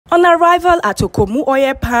On arrival at Okomu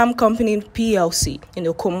Oil Palm Company PLC in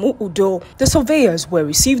Okomu Udo, the surveyors were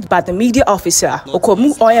received by the media officer,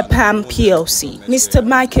 Okomu Oil Palm PLC, Mr.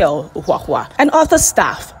 Michael Uhwahwa, and other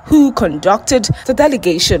staff who conducted the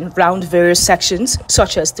delegation round various sections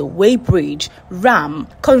such as the weigh bridge, ram,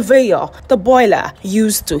 conveyor, the boiler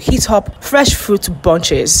used to heat up fresh fruit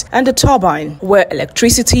bunches, and the turbine where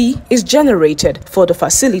electricity is generated for the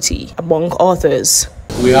facility, among others.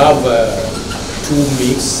 We have 2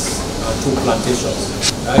 mills and 2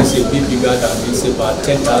 plantations. That is a bit bigger than this, about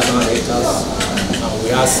 10,000 hectares, and we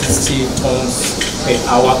have 60 tons per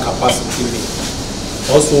hour capacity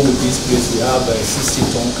mill. Also with this place, we have a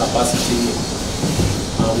 60-ton capacity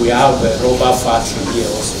mill, and we have a rubber factory here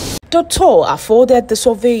also. The tour afforded the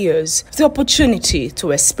surveyors the opportunity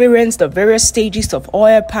to experience the various stages of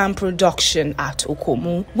oil palm production at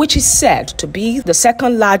Okomu, which is said to be the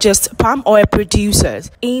second largest palm oil producer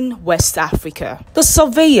in West Africa. The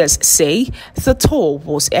surveyors say the tour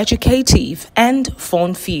was educative and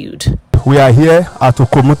fun-filled. We are here at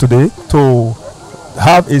Okomu today to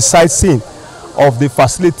have a sightseeing of the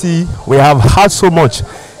facility. We have heard so much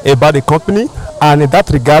about the company, and in that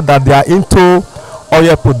regard that they are into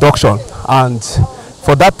oil production, and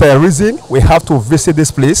for that reason we have to visit this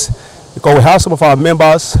place because we have some of our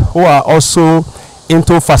members who are also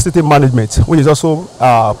into facility management, which is also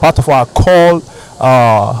part of our core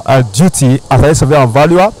duty as a surveyor and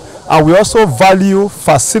valuer, and we also value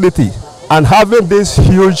facility, and having this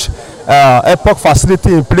huge epoch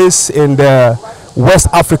facility in place in the West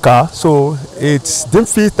Africa, so it's deemed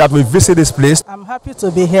fit that we visit this place. I'm happy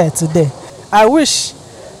to be here today. I wish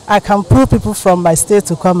I can pull people from my state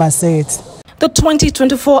to come and see it. The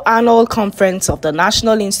 2024 annual conference of the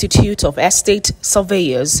National Institute of Estate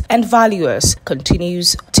Surveyors and Valuers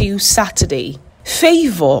continues till Saturday.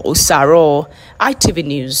 Favour Osaro, ITV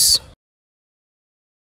News.